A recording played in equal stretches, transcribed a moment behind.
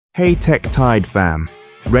Hey Tech Tide fam,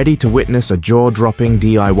 ready to witness a jaw-dropping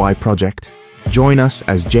DIY project? Join us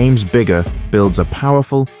as James BIGGAR builds a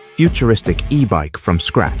powerful, futuristic e-bike from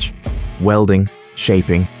scratch, welding,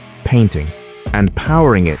 shaping, painting, and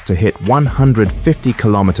powering it to hit 150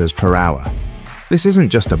 kilometers per hour. This isn't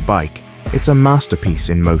just a bike, it's a masterpiece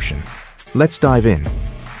in motion. Let's dive in.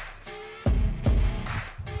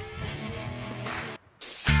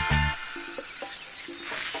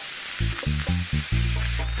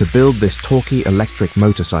 To build this torquey electric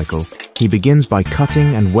motorcycle, he begins by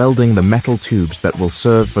cutting and welding the metal tubes that will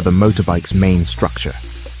serve for the motorbike's main structure.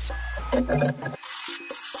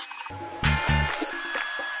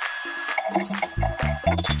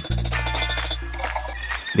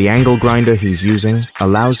 The angle grinder he's using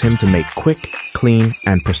allows him to make quick, clean,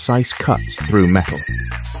 and precise cuts through metal.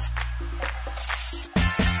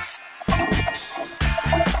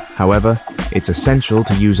 However, it's essential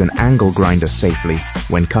to use an angle grinder safely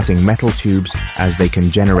when cutting metal tubes, as they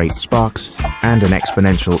can generate sparks and an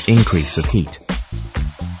exponential increase of heat.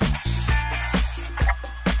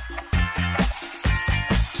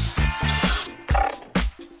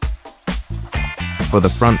 For the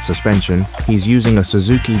front suspension, he's using a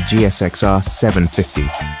Suzuki GSXR 750,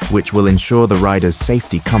 which will ensure the rider's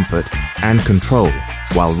safety, comfort, and control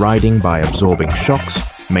while riding by absorbing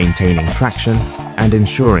shocks, maintaining traction, and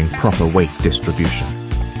ensuring proper weight distribution.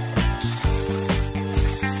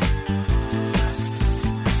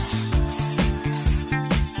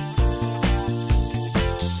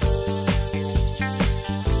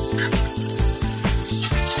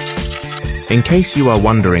 In case you are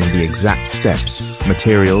wondering the exact steps,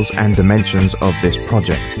 materials, and dimensions of this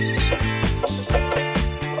project,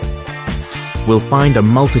 we'll find a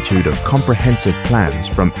multitude of comprehensive plans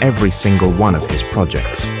from every single one of his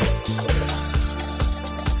projects.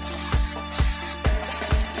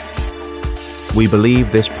 We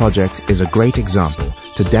believe this project is a great example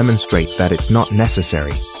to demonstrate that it's not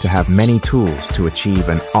necessary to have many tools to achieve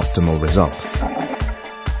an optimal result.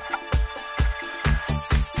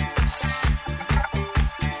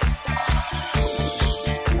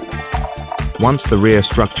 Once the rear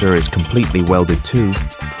structure is completely welded to,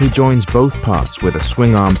 he joins both parts with a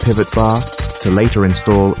swing arm pivot bar to later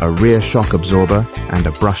install a rear shock absorber and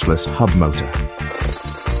a brushless hub motor.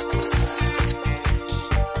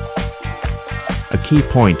 A key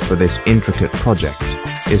point for this intricate project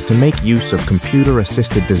is to make use of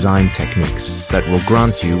computer-assisted design techniques that will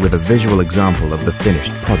grant you with a visual example of the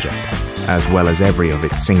finished project, as well as every of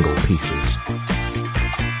its single pieces.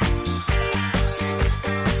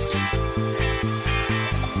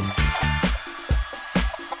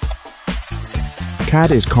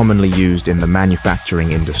 CAD is commonly used in the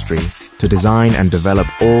manufacturing industry to design and develop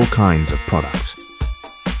all kinds of products.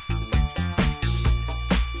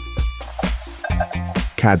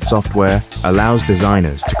 CAD software allows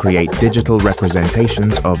designers to create digital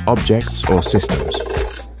representations of objects or systems.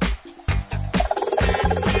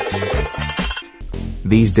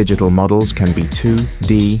 These digital models can be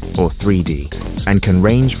 2D or 3D and can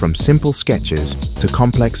range from simple sketches to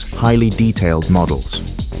complex, highly detailed models.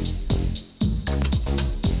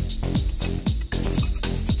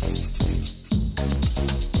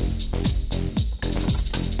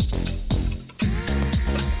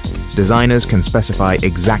 Designers can specify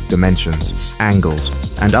exact dimensions, angles,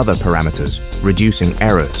 and other parameters, reducing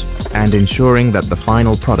errors and ensuring that the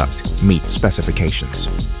final product meets specifications.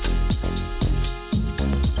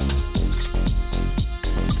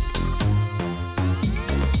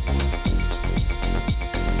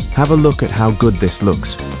 Have a look at how good this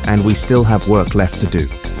looks, and we still have work left to do.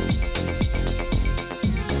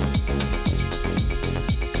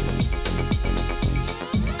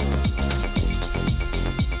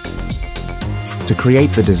 To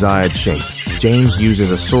create the desired shape, James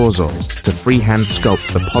uses a sawzall to freehand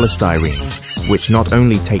sculpt the polystyrene, which not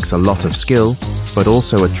only takes a lot of skill, but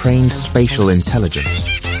also a trained spatial intelligence.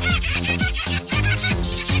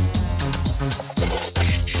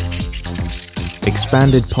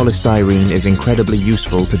 Expanded polystyrene is incredibly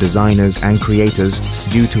useful to designers and creators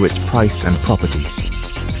due to its price and properties.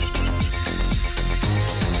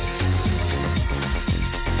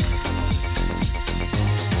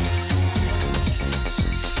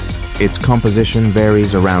 Its composition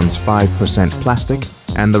varies around 5% plastic,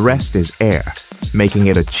 and the rest is air, making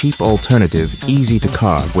it a cheap alternative easy to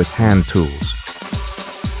carve with hand tools.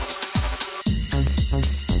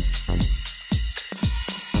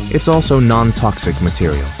 It's also non-toxic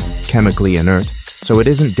material, chemically inert, so it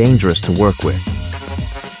isn't dangerous to work with.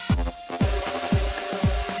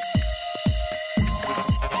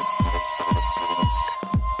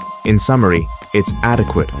 In summary, it's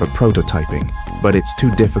adequate for prototyping, but it's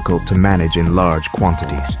too difficult to manage in large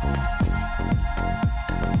quantities.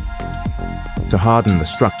 To harden the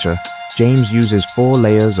structure, James uses 4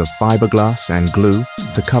 layers of fiberglass and glue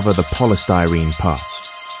to cover the polystyrene parts.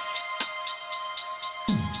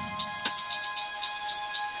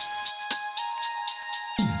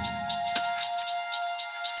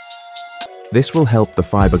 This will help the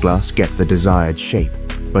fiberglass get the desired shape,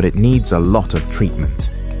 but it needs a lot of treatment.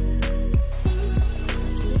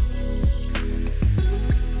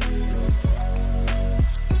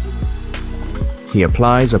 He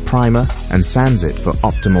applies a primer and sands it for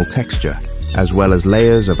optimal texture, as well as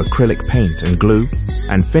layers of acrylic paint and glue,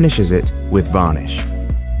 and finishes it with varnish.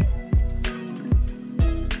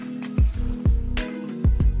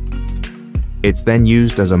 It's then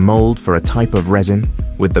used as a mold for a type of resin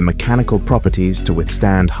with the mechanical properties to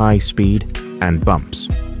withstand high speed and bumps.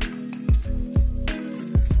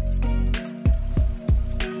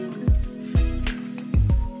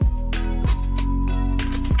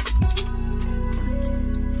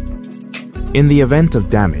 In the event of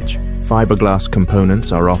damage, fiberglass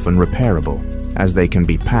components are often repairable, as they can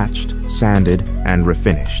be patched, sanded, and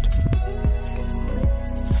refinished.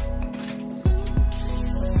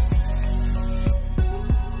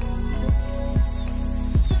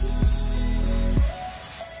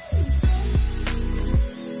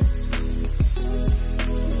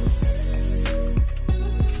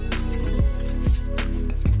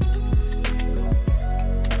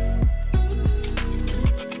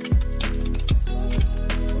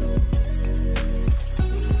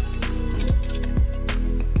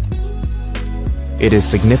 It is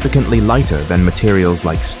significantly lighter than materials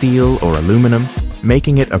like steel or aluminum,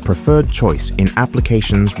 making it a preferred choice in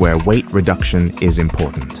applications where weight reduction is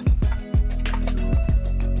important.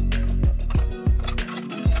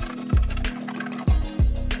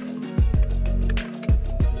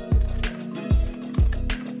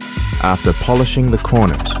 After polishing the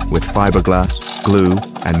corners with fiberglass, glue,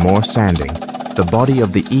 and more sanding, the body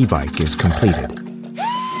of the e-bike is completed.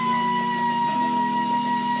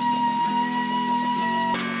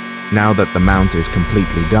 Now that the mount is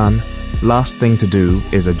completely done, last thing to do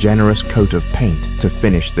is a generous coat of paint to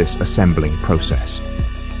finish this assembling process.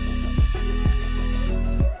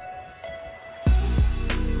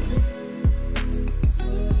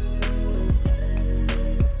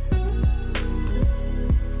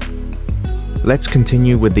 Let's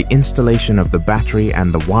continue with the installation of the battery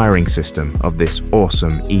and the wiring system of this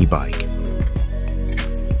awesome e-bike.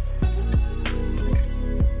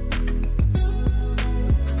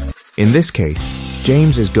 In this case,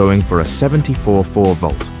 James is going for a 74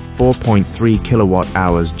 4-volt, 4.3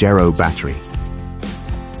 kilowatt-hours Gero battery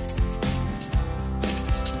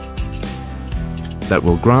that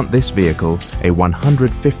will grant this vehicle a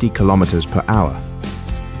 150 kilometers per hour,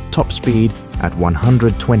 top speed at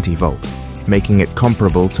 120 volt, making it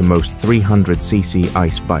comparable to most 300cc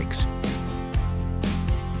ICE bikes.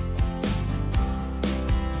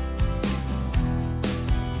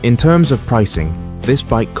 In terms of pricing, this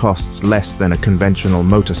bike costs less than a conventional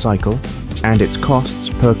motorcycle, and its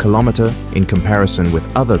costs per kilometer in comparison with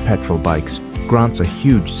other petrol bikes grants a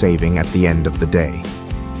huge saving at the end of the day.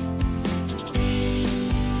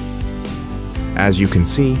 As you can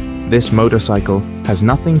see, this motorcycle has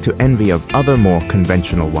nothing to envy of other more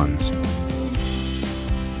conventional ones.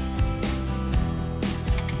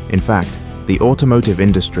 In fact, the automotive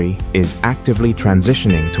industry is actively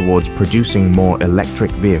transitioning towards producing more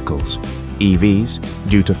electric vehicles, EVs,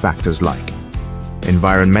 due to factors like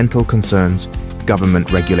environmental concerns, government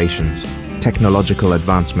regulations, technological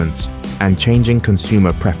advancements, and changing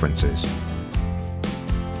consumer preferences.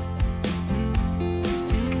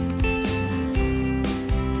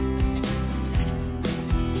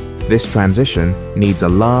 This transition needs a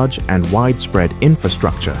large and widespread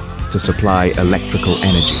infrastructure to supply electrical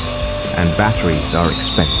energy, and batteries are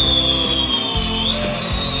expensive.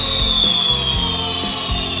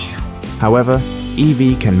 However,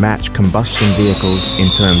 EV can match combustion vehicles in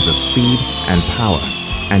terms of speed and power,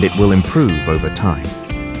 and it will improve over time.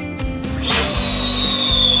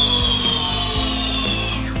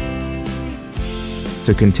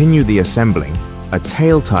 To continue the assembling, a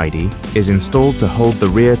tail tidy is installed to hold the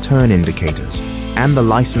rear turn indicators and the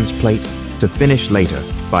license plate to finish later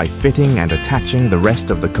by fitting and attaching the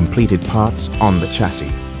rest of the completed parts on the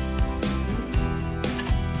chassis.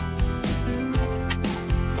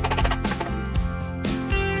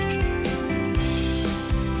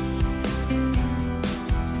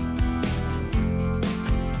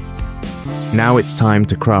 Now it's time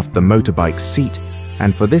to craft the motorbike's seat,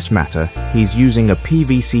 and for this matter, he's using a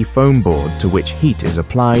PVC foam board to which heat is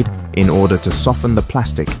applied in order to soften the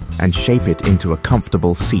plastic and shape it into a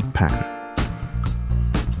comfortable seat pan.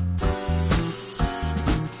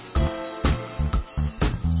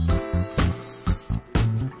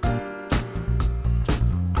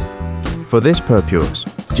 For this purpose,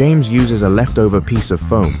 James uses a leftover piece of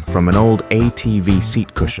foam from an old ATV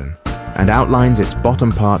seat cushion and outlines its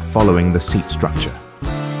bottom part following the seat structure.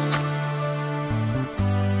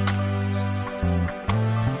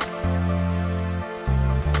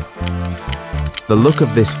 The look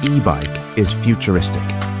of this e-bike is futuristic.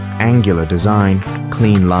 Angular design,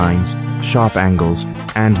 clean lines, sharp angles,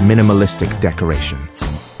 and minimalistic decoration.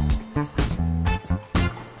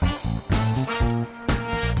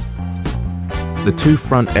 The two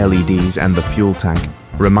front LEDs and the fuel tank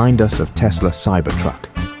remind us of Tesla Cybertruck,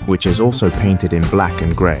 which is also painted in black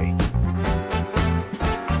and grey.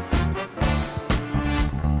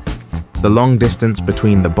 The long distance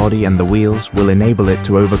between the body and the wheels will enable it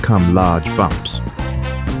to overcome large bumps.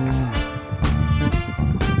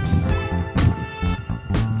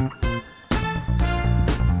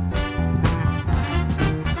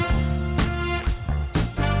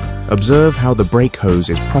 Observe how the brake hose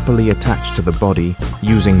is properly attached to the body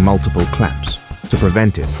using multiple clamps to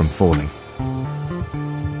prevent it from falling.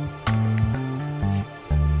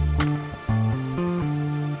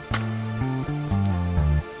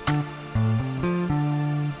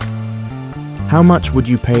 How much would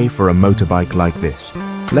you pay for a motorbike like this?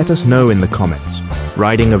 Let us know in the comments.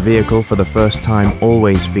 Riding a vehicle for the first time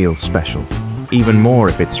always feels special, even more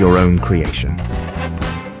if it's your own creation.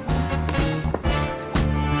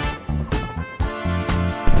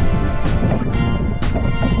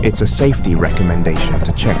 It's a safety recommendation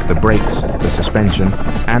to check the brakes, the suspension,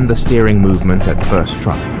 and the steering movement at first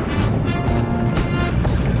try.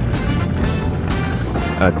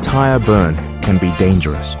 A tire burn can be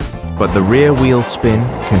dangerous, but the rear wheel spin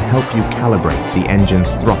can help you calibrate the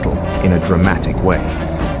engine's throttle in a dramatic way.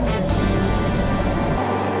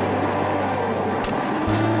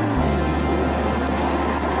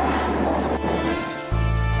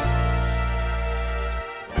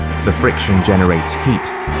 The friction generates heat,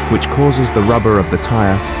 which causes the rubber of the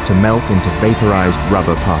tire to melt into vaporized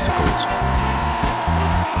rubber particles.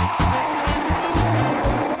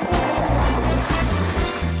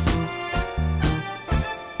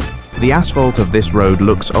 The asphalt of this road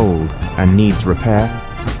looks old and needs repair,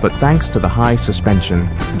 but thanks to the high suspension,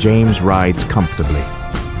 James rides comfortably.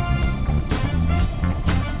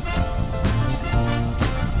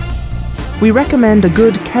 We recommend a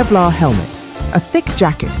good Kevlar helmet, a thick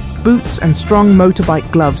jacket, boots and strong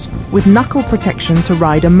motorbike gloves with knuckle protection to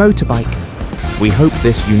ride a motorbike. We hope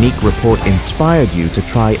this unique report inspired you to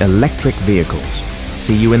try electric vehicles.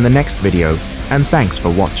 See you in the next video, and thanks for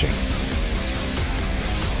watching.